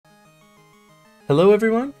Hello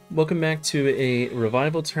everyone, welcome back to a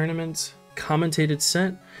Revival Tournament commentated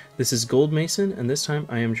set. This is Gold Mason, and this time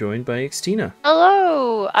I am joined by Xtina.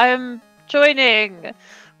 Hello, I'm joining.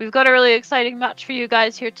 We've got a really exciting match for you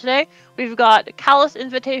guys here today. We've got Kalos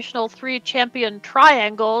Invitational 3 Champion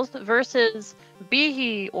Triangles versus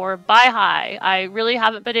BIHI or BIHI. I really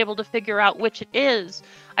haven't been able to figure out which it is.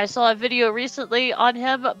 I saw a video recently on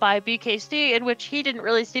him by BKC in which he didn't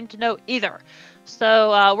really seem to know either.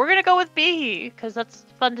 So we're going to go with BIHI because that's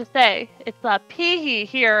fun to say. It's PIHI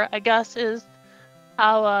here, I guess, is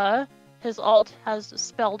how his alt has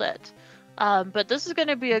spelled it. But this is going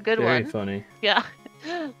to be a good one. Very funny. Yeah,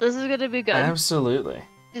 this is going to be good. Absolutely.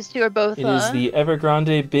 These two are both... It is the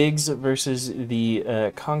Grande Bigs versus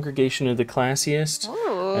the Congregation of the Classiest.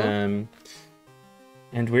 Ooh.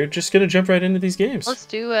 And we're just going to jump right into these games. Let's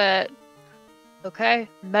do it. Okay,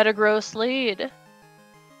 Metagross lead.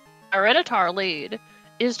 Tyranitar lead.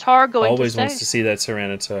 Is Tar going Always to stay? wants to see that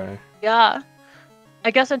Tyranitar. Yeah.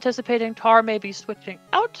 I guess anticipating Tar may be switching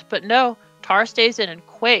out, but no. Tar stays in and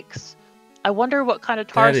quakes. I wonder what kind of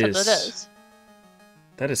Tar set that is.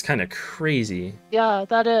 That is kind of crazy. Yeah,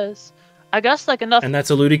 that is. I guess like enough... And that's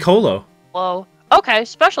a Ludicolo. Whoa. Okay,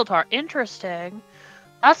 Special Tar. Interesting.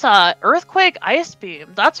 That's a Earthquake Ice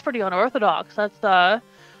Beam. That's pretty unorthodox. That's not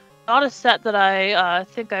a set that I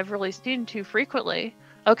think I've really seen too frequently.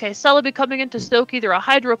 Okay, Celebi coming in to soak either a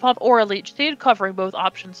Hydro Pump or a Leech Seed, covering both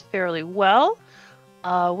options fairly well.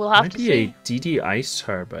 We'll have to see. Might be a DD Ice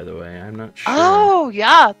Tar, by the way. I'm not sure. Oh,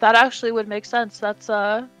 yeah, that actually would make sense. That's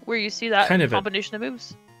where you see that kind of combination of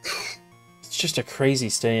moves. It's just a crazy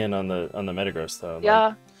stay-in on the Metagross, though. Yeah.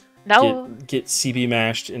 Like, Now get CB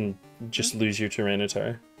mashed and just lose your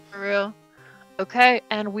Tyranitar. For real. Okay,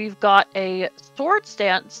 and we've got a Sword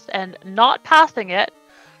Stance and not passing it.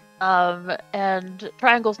 And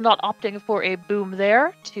Triangle's not opting for a boom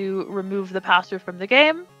there to remove the passer from the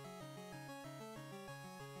game.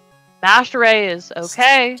 Mash Raise,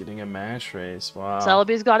 okay. Getting a Mash Raise, wow.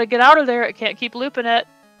 Celebi's got to get out of there. It can't keep looping it.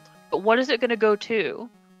 But what is it going to go to?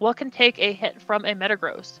 What can take a hit from a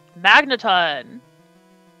Metagross? Magneton.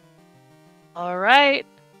 Alright.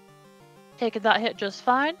 Taking that hit just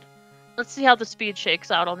fine. Let's see how the speed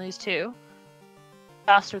shakes out on these two.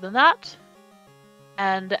 Faster than that.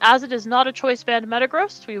 And as it is not a Choice Band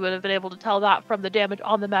Metagross, we would have been able to tell that from the damage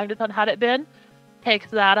on the Magneton had it been. Take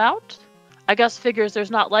that out. I guess figures there's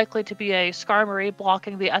not likely to be a Skarmory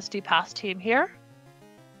blocking the SD Pass team here.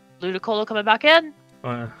 Ludicolo coming back in.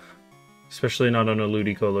 Especially not on a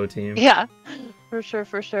Ludicolo team. Yeah, for sure,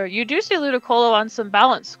 for sure. You do see Ludicolo on some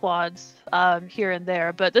balance squads here and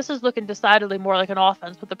there, but this is looking decidedly more like an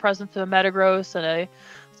offense with the presence of a Metagross and a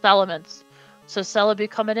Salamence. So Celebi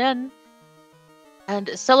coming in. And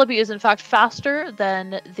Celebi is in fact faster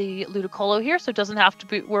than the Ludicolo here, so it doesn't have to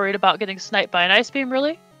be worried about getting sniped by an Ice Beam,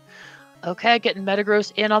 really. Okay, getting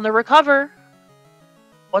Metagross in on the recover.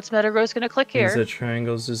 What's Metagross going to click here? The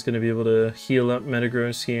Triangles is going to be able to heal up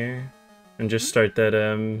Metagross here. And just start that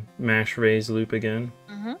Mash Raise loop again.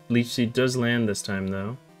 Leech Seed does land this time,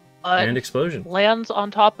 though. And Explosion. Lands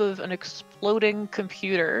on top of an exploding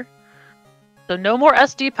computer. So no more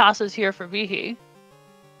SD passes here for BIHI.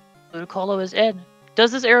 Ludicolo is in.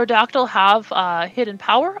 Does this Aerodactyl have hidden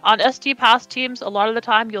power? On SD Pass teams, a lot of the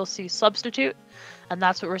time you'll see Substitute, and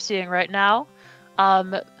that's what we're seeing right now.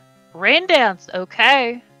 Rain Dance,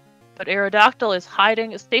 okay. But Aerodactyl is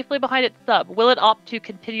hiding safely behind its sub. Will it opt to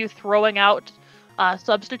continue throwing out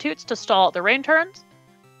substitutes to stall out the rain turns?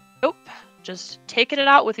 Nope. Just taking it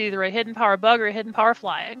out with either a hidden power bug or a hidden power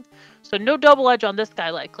flying. So no double edge on this guy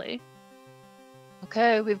likely.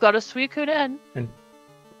 Okay, we've got a Suicune in. And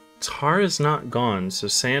Tar is not gone, so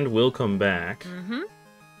Sand will come back.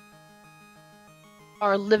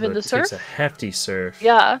 Are living the surf. Takes a hefty surf.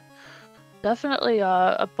 Yeah, definitely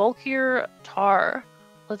a bulkier Tar.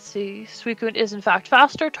 Let's see. Suicune is in fact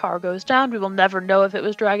faster. Tar goes down. We will never know if it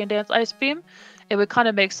was Dragon Dance Ice Beam. It would kind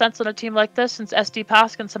of make sense on a team like this, since SD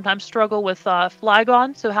Pass can sometimes struggle with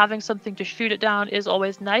Flygon, so having something to shoot it down is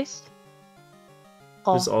always nice.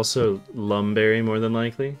 There's also Lumberry, more than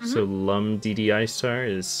likely. So Lum DD Ice Tar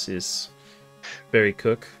is very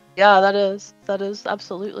cook. Yeah, that is. That is,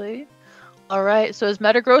 absolutely. Alright, so is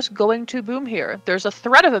Metagross going to boom here? There's a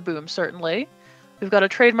threat of a boom, certainly. We've got a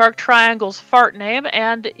trademark Triangle's fart name,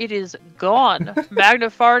 and it is gone.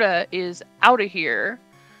 Magnifarta is out of here.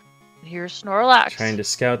 And here's Snorlax. Trying to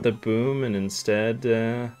scout the boom, and instead,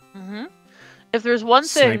 if there's one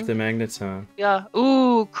thing... Snipe the Magneton. Yeah.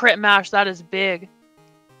 Ooh, crit mash, that is big.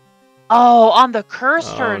 Oh, on the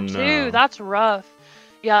curse turn, too. No. That's rough.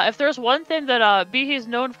 Yeah, if there's one thing that BIHI's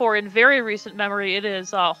known for in very recent memory, it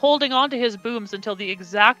is holding on to his booms until the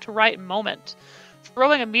exact right moment.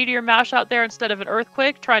 Throwing a Meteor Mash out there instead of an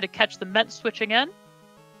Earthquake, trying to catch the Ment switching in.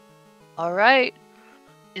 Alright.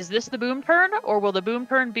 Is this the boom turn, or will the boom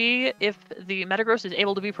turn be if the Metagross is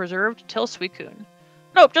able to be preserved till Suicune?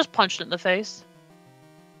 Nope, just punched it in the face.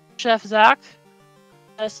 Chef Zach.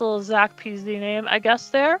 Nice little Zach PZ name, I guess,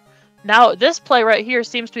 there. Now, this play right here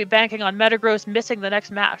seems to be banking on Metagross missing the next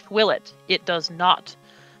match. Will it? It does not.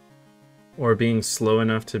 Or being slow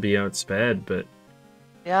enough to be outsped, but...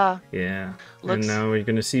 Yeah. Yeah. And now we're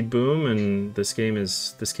going to see Boom, and this game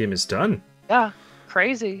is done. Yeah.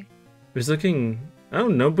 Crazy. It was looking... Oh,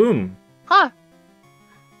 no Boom. Huh.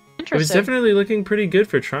 Interesting. It was definitely looking pretty good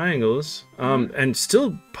for Triangles. And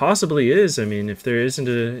still possibly is. I mean, if there isn't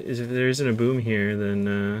a Boom here,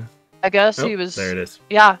 then... I guess he was... There it is.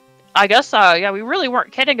 Yeah. I guess, yeah, we really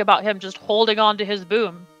weren't kidding about him just holding on to his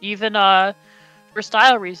boom, even for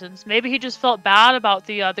style reasons. Maybe he just felt bad about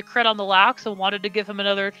the crit on the Lax and wanted to give him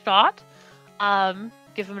another shot.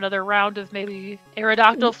 Give him another round of maybe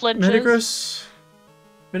Aerodactyl flinches.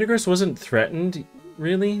 Metagross wasn't threatened,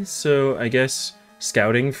 really, so I guess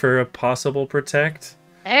scouting for a possible Protect.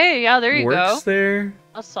 Hey, yeah, there you go. Works there.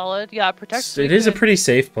 That's solid. Yeah, Protect. It is a pretty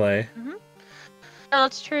safe play. Yeah,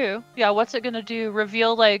 that's true. Yeah, what's it gonna do?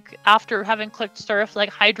 Reveal, like, after having clicked Surf, like,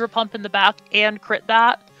 Hydro Pump in the back and crit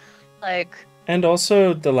that? Like... And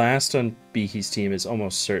also, the last on BIHI's team is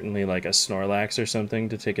almost certainly, like, a Snorlax or something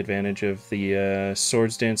to take advantage of the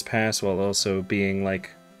Swords Dance pass, while also being, like,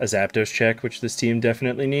 a Zapdos check, which this team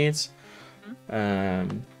definitely needs.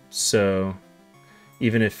 So,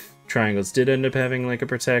 even if Triangles did end up having like a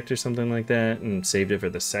Protect or something like that and saved it for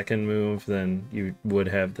the second move, then you would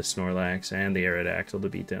have the Snorlax and the Aerodactyl to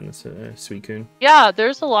beat down the Suicune. Yeah,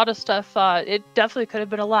 there's a lot of stuff. It definitely could have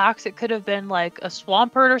been a Lax. It could have been like a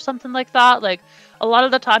Swampert or something like that. Like a lot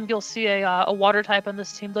of the time you'll see a water type on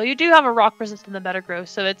this team, though you do have a rock resist in the Metagross,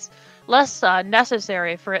 so it's less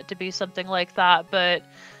necessary for it to be something like that. But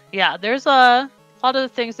yeah, there's a lot of the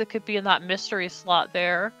things that could be in that mystery slot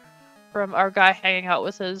there from our guy hanging out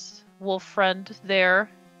with his wolf friend there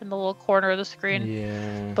in the little corner of the screen.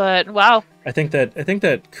 Yeah. But wow. I think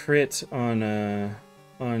that crit on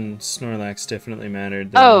Snorlax definitely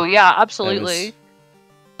mattered. Though. Oh yeah, absolutely.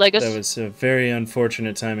 That was a very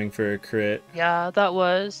unfortunate timing for a crit. Yeah, that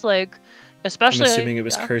was like, especially. I'm assuming it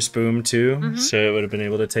was Curse Boom too, so it would have been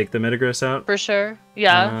able to take the Metagross out. For sure.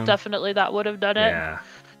 Yeah, definitely that would have done it. Yeah.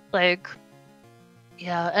 Like.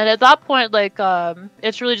 Yeah, and at that point, like,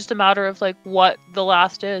 it's really just a matter of, like, what the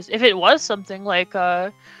last is. If it was something like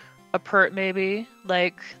a Pert, maybe,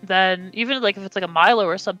 like, then, even, like, if it's, like, a Milo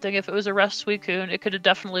or something, if it was a Rest Suicune, it could have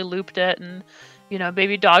definitely looped it and, you know,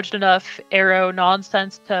 maybe dodged enough arrow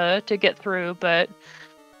nonsense to get through, but,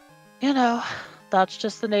 you know, that's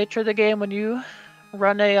just the nature of the game when you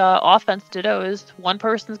run a offense Ditto, is one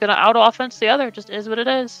person's gonna out-offense the other, it just is what it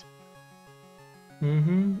is.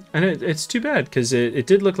 And it's too bad, because it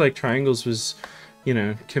did look like Triangles was, you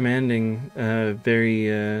know, commanding a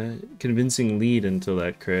very convincing lead until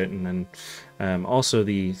that crit, and then also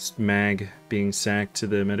the Mag being sacked to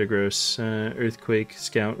the Metagross Earthquake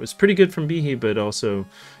Scout was pretty good from BIHI, but also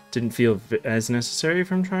didn't feel as necessary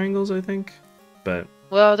from Triangles, I think. But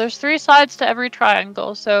well, there's 3 sides to every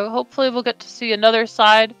triangle, so hopefully we'll get to see another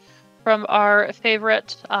side from our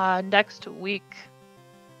favorite next week.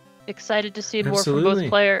 Excited to see more from both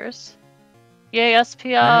players. Yay,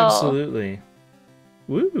 SPL! Absolutely.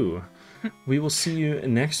 Woo! We will see you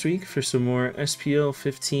next week for some more SPL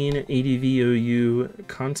 15 ADV OU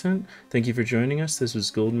content. Thank you for joining us. This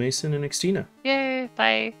was Gold Mason and Xtina. Yay,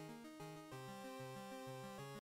 bye.